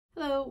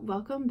Hello,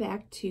 welcome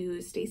back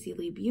to Stacy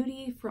Lee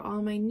Beauty. For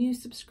all my new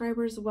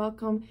subscribers,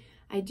 welcome.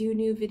 I do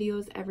new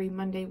videos every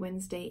Monday,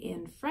 Wednesday,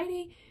 and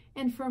Friday.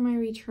 And for my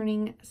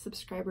returning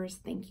subscribers,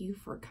 thank you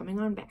for coming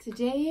on back.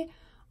 Today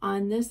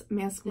on this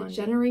Mask Monday,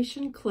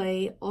 Generation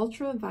Clay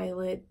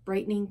Ultraviolet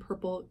Brightening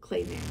Purple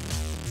Clay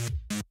Mask.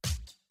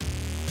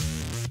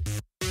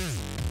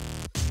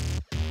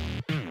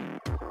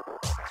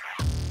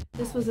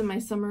 This was in my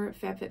summer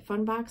Fab Fit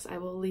Fun box. I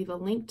will leave a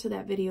link to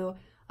that video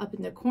up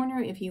in the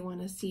corner if you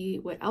want to see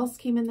what else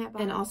came in that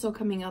box. And also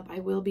coming up, I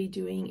will be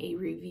doing a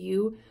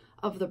review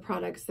of the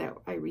products that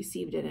I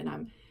received in, and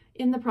I'm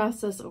in the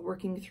process of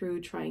working through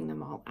trying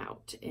them all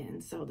out.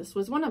 And so this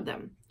was one of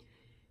them.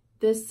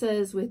 This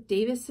says with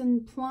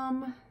Davison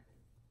Plum,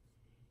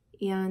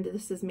 and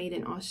this is made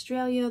in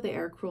Australia. They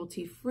are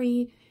cruelty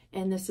free,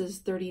 and this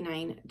is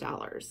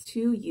 $39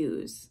 to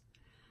use.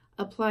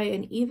 Apply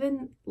an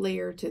even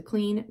layer to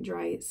clean,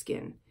 dry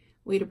skin.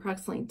 Wait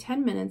approximately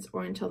 10 minutes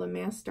or until the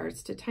mask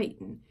starts to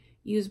tighten.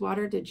 Use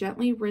water to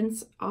gently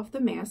rinse off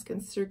the mask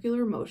in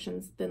circular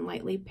motions, then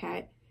lightly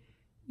pat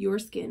your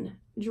skin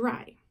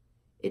dry.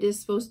 It is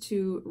supposed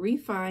to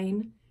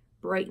refine,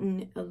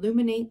 brighten,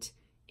 illuminate,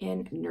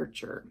 and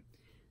nurture.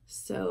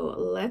 So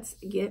let's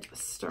get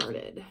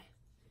started.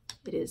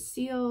 It is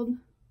sealed.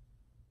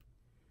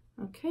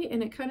 Okay,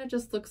 and it kind of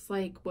just looks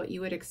like what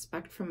you would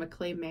expect from a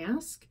clay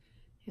mask.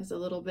 It has a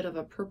little bit of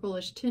a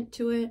purplish tint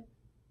to it.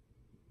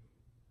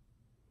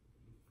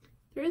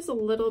 There is a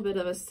little bit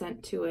of a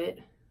scent to it.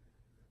 I'm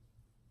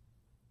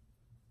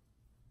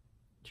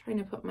trying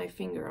to put my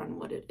finger on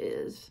what it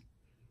is.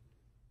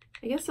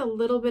 I guess a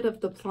little bit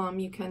of the plum,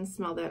 you can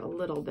smell that a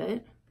little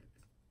bit,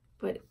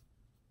 but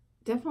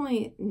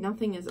definitely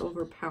nothing is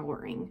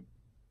overpowering.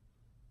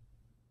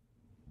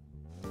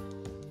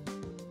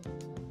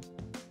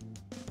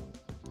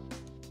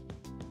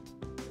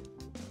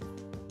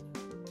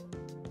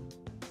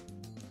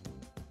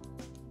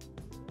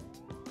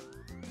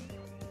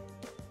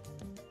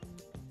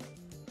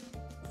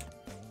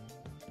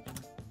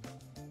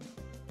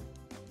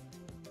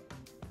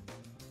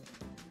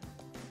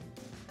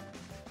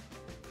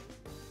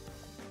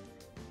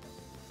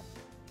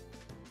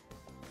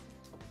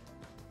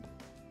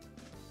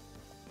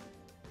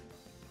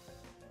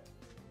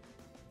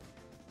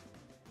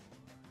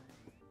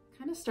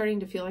 Kind of starting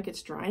to feel like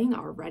it's drying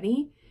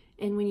already,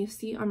 and when you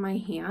see on my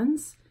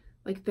hands,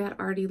 like that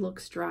already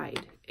looks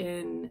dried,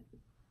 and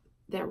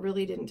that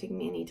really didn't take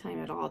me any time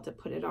at all to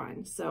put it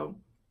on. So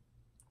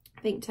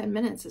I think 10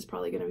 minutes is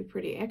probably going to be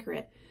pretty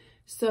accurate.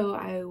 So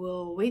I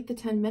will wait the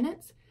 10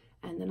 minutes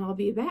and then I'll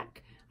be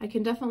back. I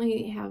can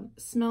definitely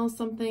smell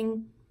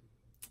something.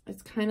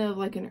 It's kind of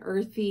like an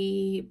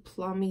earthy,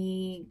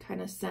 plummy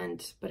kind of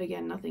scent, but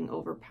again, nothing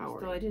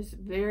overpowering. So it is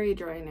very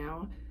dry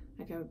now.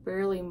 I can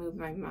barely move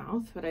my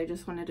mouth, but I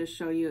just wanted to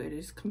show you it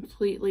is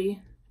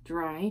completely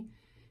dry.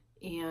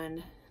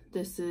 And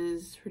this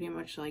is pretty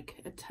much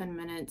like a 10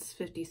 minutes,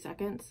 50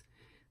 seconds,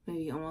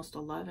 maybe almost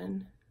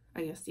 11.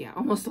 I guess, yeah,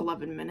 almost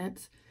 11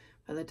 minutes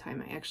by the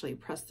time I actually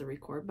press the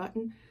record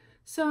button.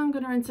 So I'm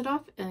going to rinse it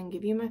off and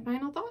give you my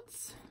final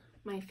thoughts.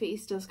 My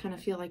face does kind of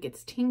feel like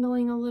it's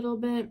tingling a little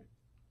bit.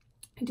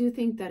 I do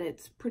think that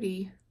it's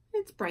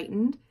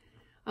brightened.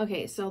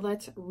 Okay, so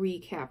let's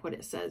recap what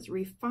it says.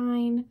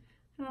 Refine.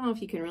 I don't know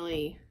if you can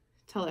really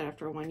tell it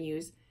after one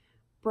use.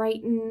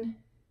 Brighten.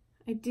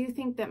 I do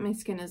think that my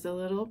skin is a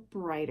little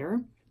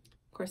brighter.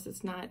 Of course,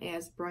 it's not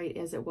as bright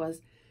as it was,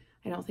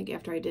 I don't think,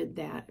 after I did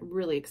that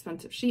really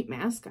expensive sheet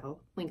mask.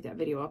 I'll link that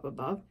video up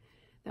above.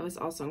 That was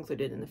also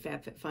included in the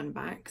Fab Fit Fun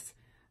box.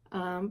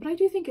 But I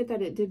do think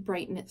that it did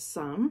brighten it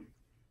some.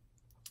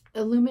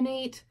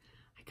 Illuminate.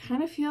 I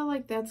kind of feel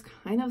like that's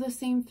kind of the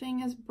same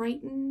thing as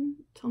brighten.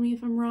 Tell me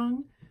if I'm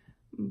wrong.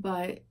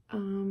 But,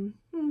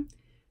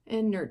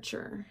 and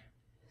nurture.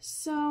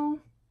 So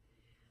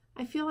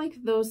I feel like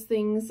those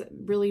things,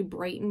 really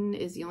brighten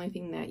is the only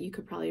thing that you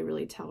could probably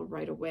really tell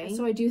right away.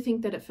 So I do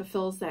think that it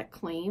fulfills that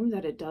claim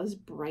that it does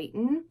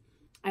brighten.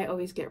 I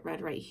always get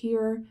red right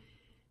here,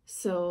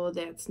 so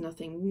that's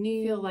nothing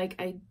new. I feel like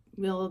I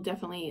will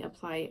definitely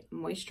apply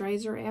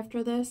moisturizer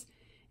after this.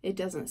 It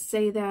doesn't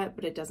say that,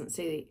 but it doesn't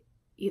say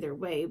either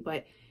way,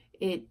 but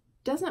it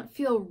doesn't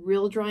feel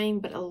real drying,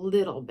 but a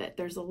little bit.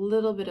 There's a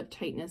little bit of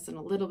tightness and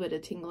a little bit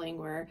of tingling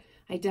where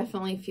I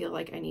definitely feel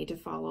like I need to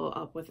follow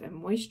up with a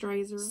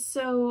moisturizer.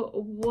 So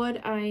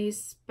would I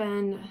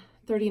spend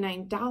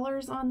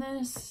 $39 on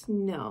this?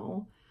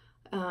 No.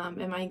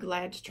 Am I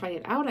glad to try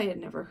it out? I had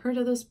never heard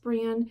of this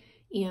brand,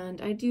 and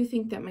I do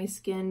think that my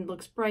skin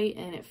looks bright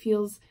and it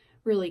feels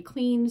really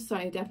clean, so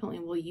I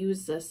definitely will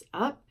use this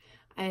up.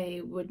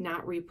 I would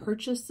not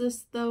repurchase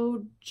this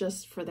though,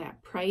 just for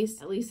that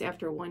price, at least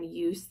after one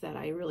use that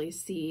I really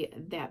see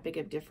that big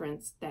of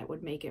difference that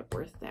would make it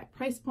worth that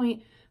price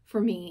point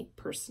for me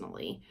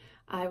personally.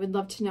 I would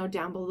love to know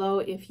down below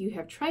if you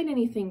have tried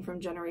anything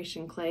from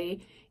Generation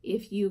Clay.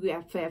 If you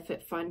have Fab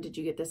Fit Fun, did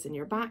you get this in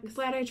your box?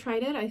 Glad I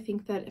tried it. I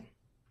think that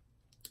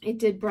it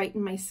did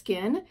brighten my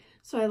skin,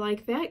 so I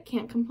like that.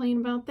 Can't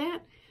complain about that.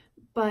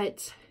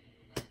 But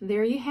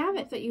there you have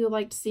it. That you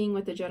liked seeing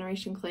what the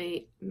Generation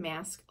Clay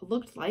mask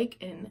looked like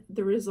and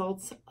the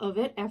results of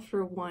it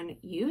after one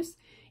use.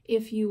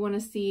 If you want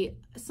to see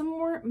some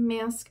more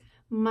Mask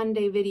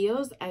Monday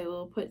videos, I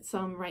will put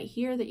some right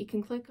here that you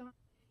can click on.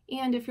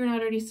 And if you're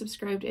not already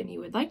subscribed and you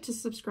would like to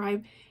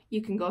subscribe,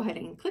 you can go ahead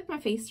and click my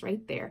face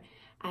right there.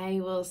 I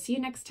will see you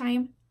next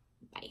time.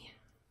 Bye.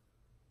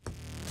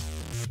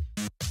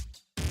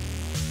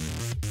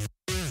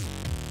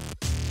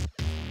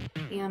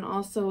 And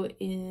also,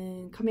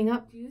 in coming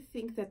up, do you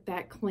think that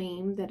that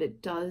claim that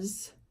it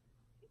does,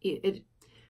 it